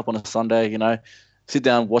to wake up on a Sunday, sit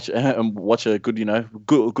down, watch a good,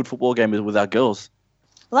 good football game with our girls.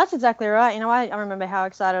 Well, that's exactly right. I remember how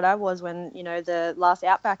excited I was when, the last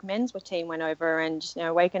Outback men's team went over and,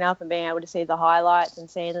 waking up and being able to see the highlights and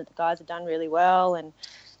seeing that the guys had done really well and,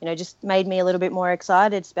 just made me a little bit more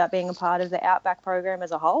excited about being a part of the Outback program as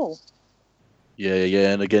a whole.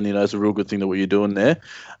 Yeah. And again, it's a real good thing that what you're doing there.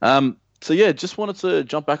 So yeah, just wanted to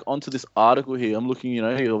jump back onto this article here. I'm looking, you're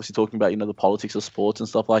obviously talking about, the politics of sports and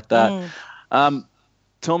stuff like that.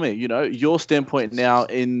 Tell me, your standpoint now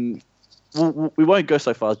we won't go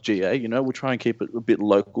so far as GA, we'll try and keep it a bit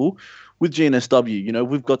local. With GNSW,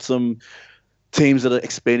 we've got some teams that are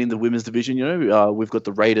expanding the women's division. We've got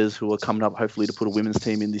the Raiders who are coming up hopefully to put a women's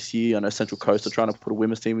team in this year. I know Central Coast are trying to put a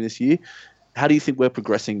women's team in this year. How do you think we're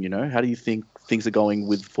progressing? How do you think things are going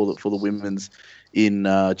for the women's in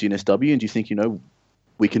GNSW? And do you think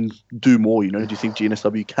we can do more? Do you think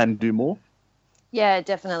GNSW can do more? Yeah,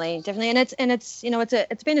 definitely, and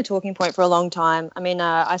it's been a talking point for a long time.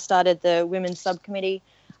 I started the women's subcommittee,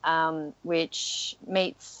 which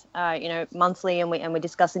meets monthly, and we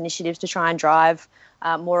discuss initiatives to try and drive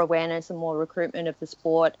more awareness and more recruitment of the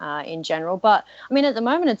sport in general. But at the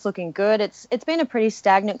moment it's looking good. It's been a pretty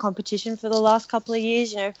stagnant competition for the last couple of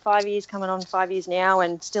years. 5 years coming on 5 years now,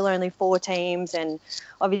 and still only 4 teams. And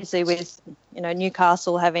obviously with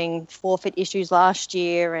Newcastle having forfeit issues last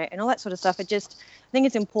year and all that sort of stuff, I think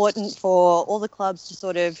it's important for all the clubs to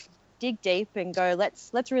sort of dig deep and go,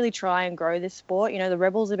 let's really try and grow this sport. The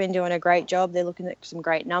Rebels have been doing a great job. They're looking at some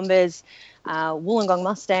great numbers. Wollongong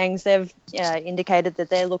Mustangs, they've indicated that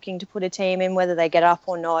they're looking to put a team in. Whether they get up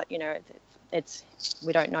or not,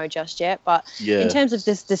 we don't know just yet. But in terms of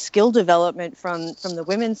the skill development from the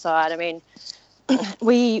women's side,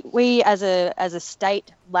 we as a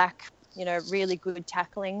state lack really good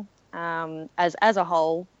tackling as a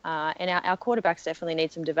whole, and our quarterbacks definitely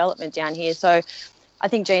need some development down here. So I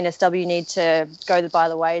think GNSW need to go by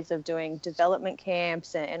the ways of doing development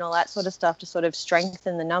camps and all that sort of stuff to sort of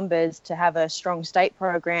strengthen the numbers to have a strong state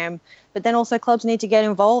program. But then also clubs need to get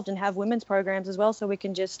involved and have women's programs as well, so we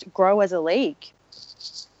can just grow as a league.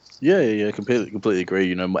 Yeah, completely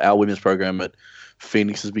agree. Our women's program at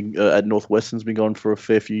Phoenix has been at Northwestern's been going for a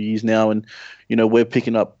fair few years now, and we're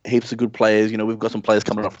picking up heaps of good players. We've got some players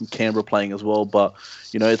coming up from Canberra playing as well, but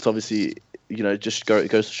it's obviously it just goes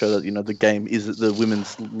to show that the game the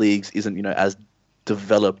women's leagues isn't as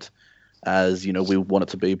developed as we want it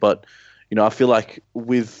to be. But I feel like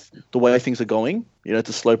with the way things are going, it's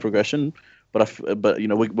a slow progression. But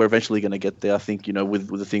we're eventually going to get there. I think with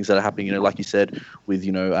the things that are happening, like you said, with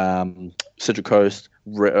Central Coast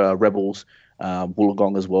Rebels.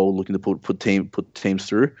 Wollongong as well, looking to put teams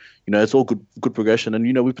through. It's all good progression, and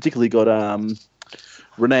we particularly got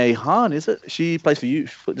Renee Hahn, is it? She plays for you.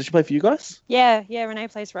 Does she play for you guys? Yeah, Renee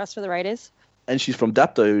plays for us for the Raiders. And she's from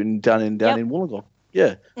Dapto down in Wollongong.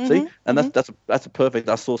 Yeah. See, and that's a perfect.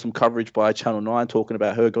 I saw some coverage by Channel 9 talking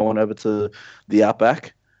about her going over to the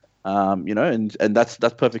Outback. And that's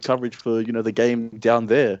perfect coverage for the game down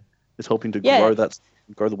there. Is hoping to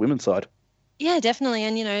grow the women's side. Yeah, definitely.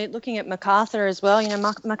 And, looking at MacArthur as well,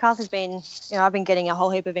 MacArthur's been, I've been getting a whole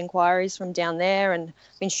heap of inquiries from down there and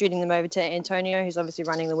been shooting them over to Antonio, who's obviously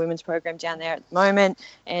running the women's program down there at the moment.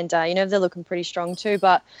 And, they're looking pretty strong too.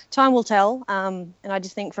 But time will tell. And I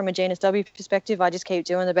just think from a GNSW perspective, I just keep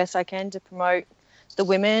doing the best I can to promote the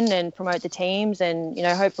women and promote the teams and,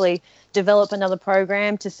 hopefully develop another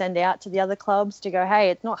program to send out to the other clubs to go, hey,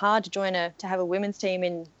 it's not hard to have a women's team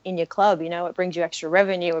in your club. It brings you extra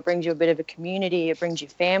revenue. It brings you a bit of a community. It brings you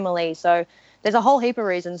family. So there's a whole heap of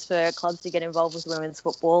reasons for clubs to get involved with women's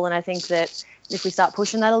football. And I think that if we start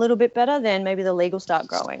pushing that a little bit better, then maybe the league will start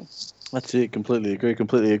growing. That's it. Completely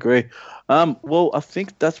agree. Well, I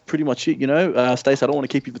think that's pretty much it. Stacey, I don't want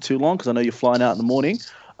to keep you for too long because I know you're flying out in the morning.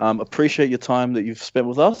 Appreciate your time that you've spent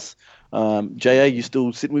with us. JA, you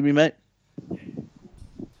still sitting with me, mate?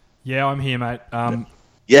 Yeah, I'm here, mate.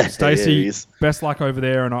 Stacey, best luck over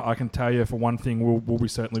there, and I can tell you for one thing, we'll be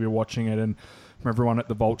certainly be watching it, and from everyone at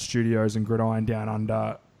the Vault Studios and Gridiron Down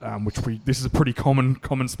Under, this is a pretty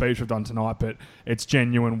common speech we've done tonight, but it's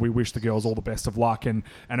genuine. We wish the girls all the best of luck, and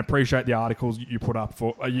appreciate the articles you put up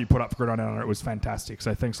for Gridiron Down Under. It was fantastic.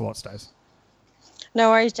 So thanks a lot, Stace. No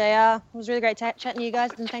worries, JR. It was really great chatting to you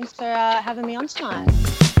guys, and thanks for having me on tonight.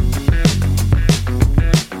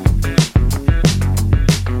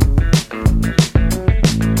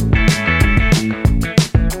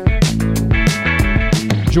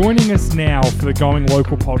 Joining us now for the Going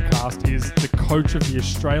Local podcast is the coach of the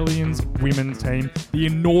Australians women's team, the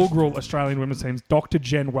inaugural Australian women's team, Dr.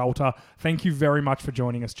 Jen Welter. Thank you very much for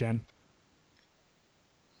joining us, Jen.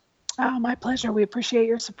 Oh, my pleasure. We appreciate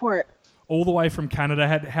your support. All the way from Canada.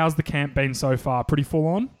 How's the camp been so far? Pretty full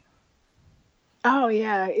on? Oh,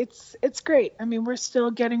 yeah. It's great. I mean, we're still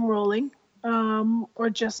getting rolling. We're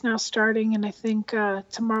just now starting, and I think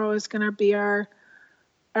tomorrow is going to be our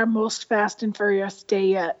most fast and furious day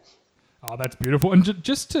yet. Oh, that's beautiful. And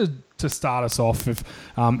just to start us off, if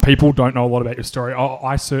people don't know a lot about your story,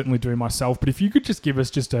 I certainly do myself, but if you could just give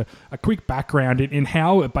us just a quick background in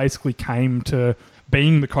how it basically came to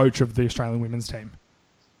being the coach of the Australian women's team.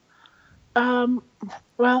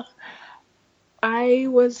 Well, I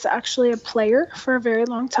was actually a player for a very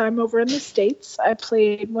long time over in the States. I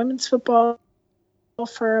played women's football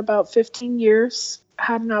for about 15 years,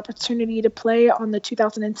 had an opportunity to play on the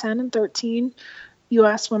 2010 and 13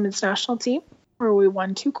 U.S. women's national team, where we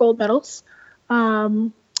won 2 gold medals,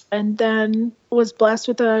 and then was blessed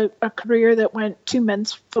with a career that went to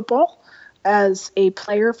men's football as a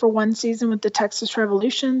player for 1 season with the Texas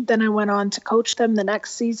Revolution. Then I went on to coach them the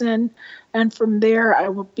next season, and from there I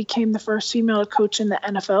became the first female to coach in the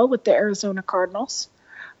NFL with the Arizona Cardinals.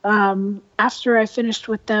 After I finished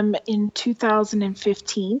with them in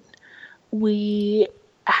 2015, we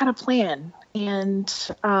had a plan, and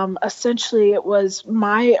essentially it was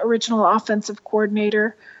my original offensive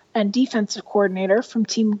coordinator and defensive coordinator from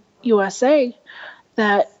Team USA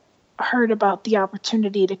that heard about the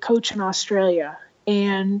opportunity to coach in Australia.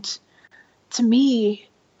 And to me,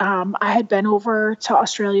 I had been over to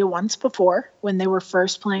Australia once before when they were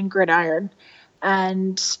first playing Gridiron,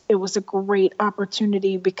 and it was a great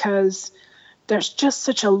opportunity because there's just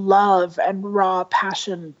such a love and raw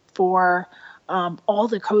passion for all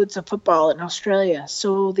the codes of football in Australia.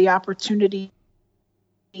 So the opportunity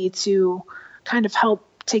to kind of help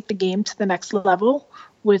take the game to the next level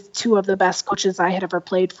with 2 of the best coaches I had ever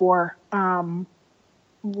played for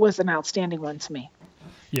was an outstanding one to me.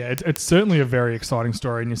 Yeah, it's certainly a very exciting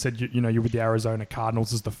story. And you said, you're with the Arizona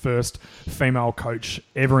Cardinals as the first female coach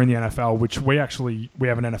ever in the NFL, which we have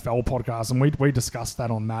an NFL podcast, and we discussed that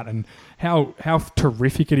on that, and how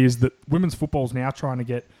terrific it is that women's football is now starting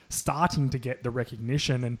to get the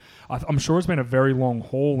recognition. And I'm sure it's been a very long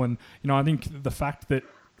haul. And, I think the fact that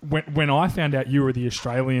when I found out you were the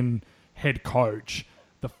Australian head coach,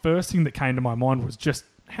 the first thing that came to my mind was just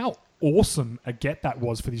how awesome a get that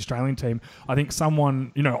was for the Australian team. I think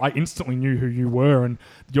I instantly knew who you were and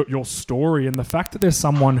your story, and the fact that there's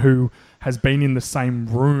someone who has been in the same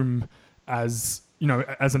room as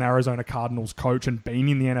an Arizona Cardinals coach and been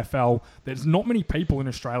in the NFL. There's not many people in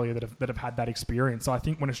Australia that have had that experience. So I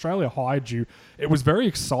think when Australia hired you, it was very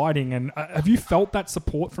exciting. And have you felt that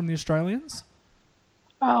support from the Australians?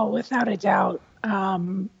 Oh, without a doubt.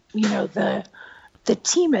 The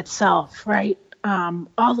team itself, right?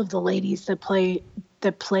 All of the ladies that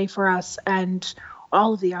play for us, and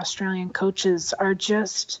all of the Australian coaches are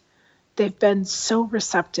just, they've been so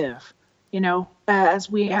receptive. As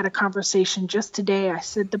we had a conversation just today, I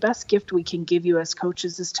said the best gift we can give you as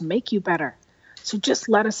coaches is to make you better. So just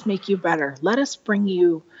let us make you better. Let us bring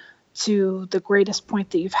you to the greatest point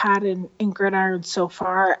that you've had in gridiron so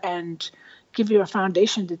far and give you a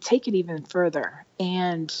foundation to take it even further.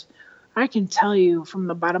 And I can tell you from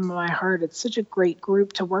the bottom of my heart, it's such a great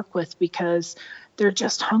group to work with because they're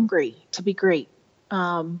just hungry to be great.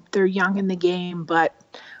 They're young in the game, but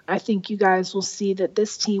I think you guys will see that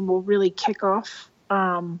this team will really kick off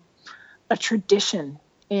a tradition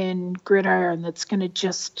in gridiron that's going to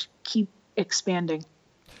just keep expanding.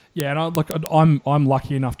 Yeah, and I'm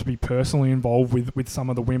lucky enough to be personally involved with some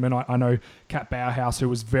of the women. I know Kat Bauhaus, who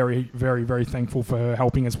was very, very, very thankful for her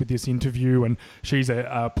helping us with this interview, and she's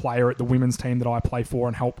a player at the women's team that I play for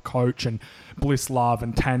and help coach, and Bliss Love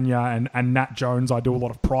and Tanya and Nat Jones I do a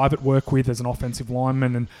lot of private work with as an offensive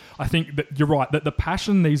lineman, and I think that you're right, that the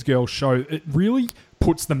passion these girls show, it really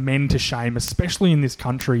puts the men to shame, especially in this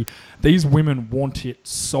country. These women want it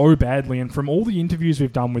so badly, and from all the interviews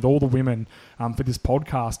we've done with all the women for this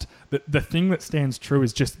podcast, the thing that stands true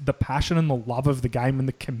is just the passion and the love of the game and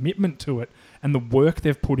the commitment to it and the work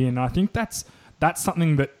they've put in. And I think that's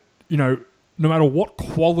something that, no matter what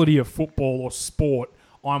quality of football or sport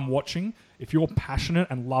I'm watching, if you're passionate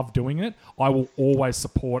and love doing it, I will always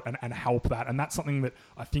support and help that. And that's something that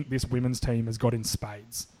I think this women's team has got in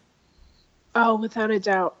spades. Oh, without a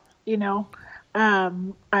doubt.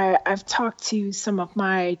 I've talked to some of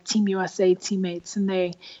my Team USA teammates, and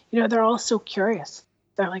they're all so curious.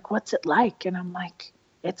 They're like, what's it like? And I'm like,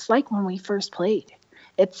 it's like when we first played.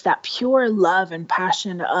 It's that pure love and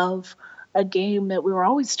passion of a game that we were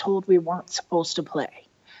always told we weren't supposed to play.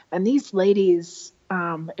 And these ladies,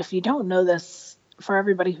 if you don't know this, for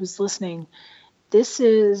everybody who's listening, this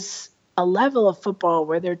is a level of football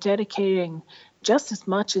where they're dedicating just as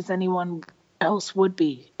much as anyone else would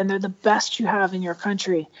be, and they're the best you have in your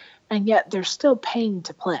country, and yet they're still paying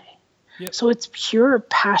to play. Yep. So it's pure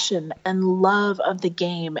passion and love of the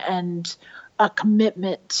game and a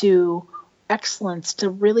commitment to excellence to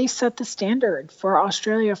really set the standard for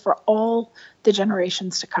Australia for all the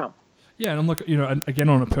generations to come. Yeah, and look, and again,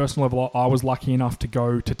 on a personal level, I was lucky enough to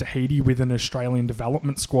go to Tahiti with an Australian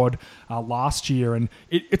development squad last year, and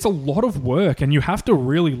it's a lot of work, and you have to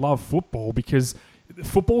really love football because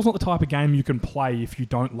football's not the type of game you can play if you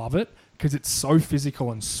don't love it, because it's so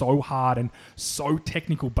physical and so hard and so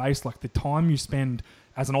technical based. Like the time you spend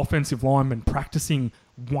as an offensive lineman practicing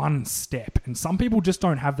one step, and some people just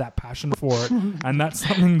don't have that passion for it. And that's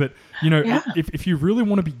something that, if you really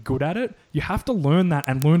want to be good at it, you have to learn that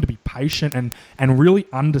and learn to be patient and really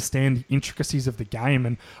understand the intricacies of the game.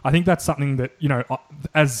 And I think that's something that,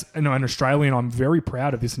 as an Australian, I'm very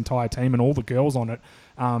proud of this entire team and all the girls on it.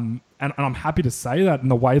 And I'm happy to say that in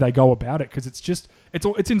the way they go about it, because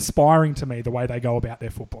it's inspiring to me the way they go about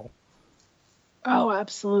their football. Oh,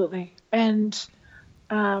 absolutely. And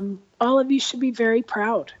all of you should be very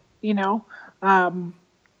proud.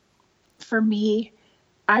 For me,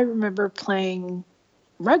 I remember playing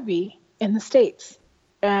rugby in the States,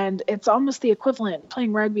 and it's almost the equivalent.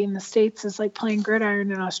 Playing rugby in the States is like playing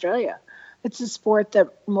gridiron in Australia. It's a sport that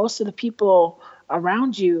most of the people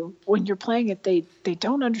around you, when you're playing it, they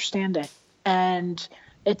don't understand it. And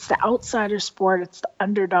it's the outsider sport, it's the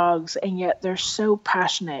underdogs, and yet they're so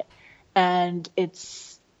passionate. And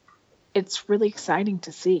it's really exciting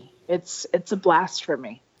to see. It's a blast for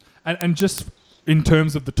me. And just in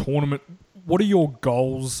terms of the tournament, what are your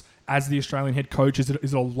goals as the Australian head coach? Is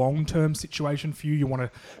it a long-term situation for you? You want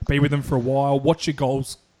to be with them for a while? What's your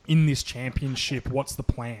goals in this championship? What's the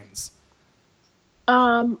plans?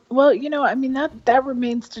 Well, that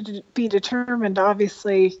remains to be determined.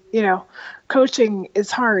 Obviously, coaching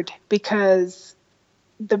is hard, because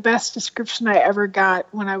the best description I ever got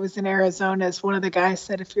when I was in Arizona is one of the guys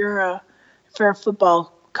said, if you're a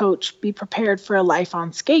football coach, be prepared for a life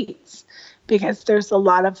on skates, because there's a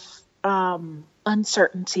lot of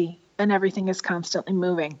uncertainty and everything is constantly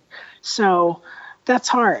moving. So that's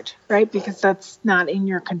hard, right? Because that's not in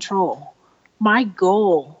your control. My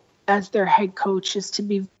goal as their head coach is to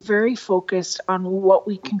be very focused on what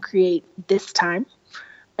we can create this time,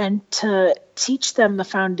 and to teach them the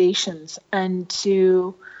foundations and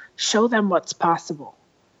to show them what's possible,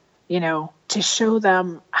 to show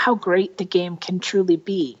them how great the game can truly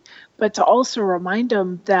be, but to also remind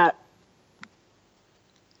them that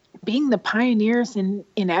being the pioneers in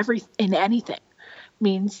anything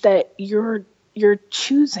means that you're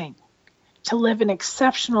choosing to live an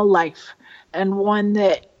exceptional life, and one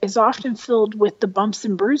that is often filled with the bumps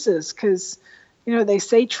and bruises, because they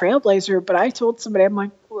say trailblazer, but I told somebody, I'm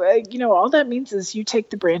like, well, all that means is you take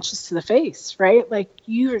the branches to the face, right? Like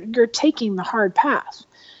you're taking the hard path.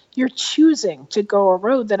 You're choosing to go a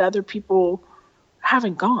road that other people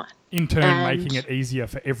haven't gone. In turn, making it easier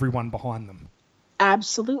for everyone behind them.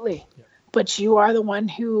 Absolutely. Yep. But you are the one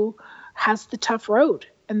who has the tough road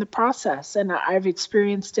in the process. And I've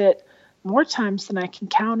experienced it more times than I can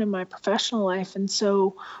count in my professional life. And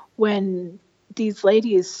so when these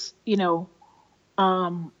ladies,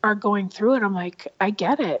 are going through it, I'm like, I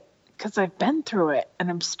get it, because I've been through it and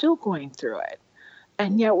I'm still going through it.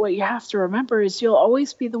 And yet what you have to remember is you'll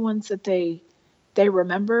always be the ones that they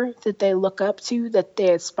remember, that they look up to, that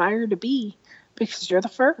they aspire to be, because you're the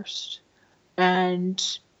first. And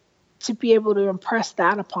to be able to impress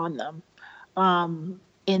that upon them,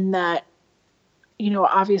 in that,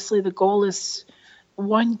 obviously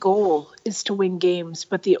one goal is to win games,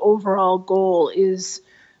 but the overall goal is,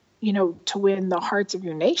 to win the hearts of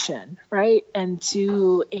your nation, right? And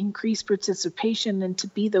to increase participation and to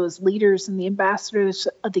be those leaders and the ambassadors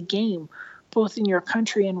of the game, both in your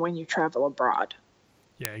country and when you travel abroad.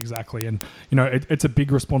 Yeah, exactly. And, it's a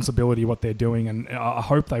big responsibility what they're doing. And I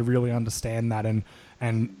hope they really understand that. And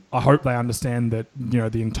I hope they understand that,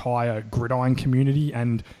 the entire gridiron community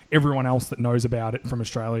and everyone else that knows about it from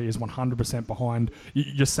Australia is 100% behind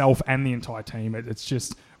yourself and the entire team. It's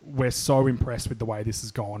just, we're so impressed with the way this has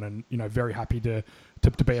gone, and, very happy to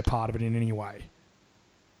be a part of it in any way.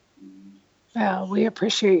 Well, we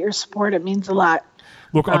appreciate your support. It means a lot.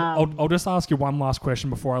 Look, I'll just ask you one last question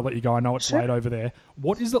before I let you go. I know it's late over there.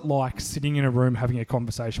 What is it like sitting in a room having a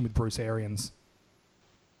conversation with Bruce Arians?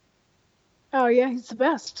 Oh yeah, he's the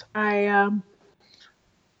best. I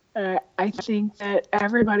think that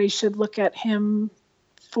everybody should look at him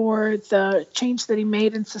for the change that he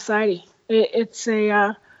made in society. It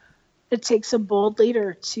takes a bold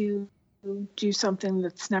leader to do something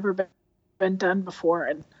that's never been done before,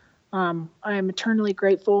 and I am eternally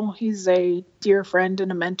grateful. He's a dear friend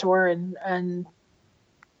and a mentor, and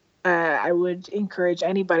I would encourage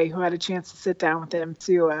anybody who had a chance to sit down with him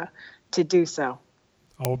to do so.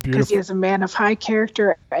 Oh, beautiful. Because he is a man of high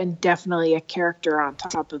character, and definitely a character on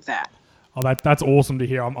top of that. Oh, that's awesome to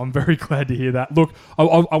hear. I'm very glad to hear that. Look,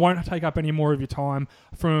 I won't take up any more of your time.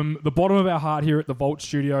 From the bottom of our heart here at the Vault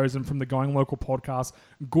Studios and from the Going Local podcast,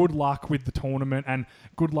 good luck with the tournament and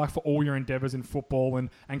good luck for all your endeavours in football, and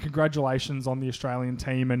congratulations on the Australian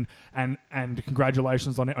team and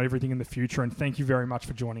congratulations on everything in the future. And thank you very much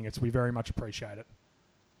for joining us. We very much appreciate it.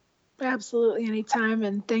 Absolutely, anytime.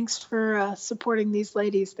 And thanks for supporting these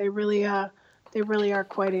ladies. They really are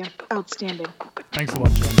quite outstanding. Thanks a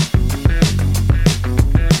lot, Jen.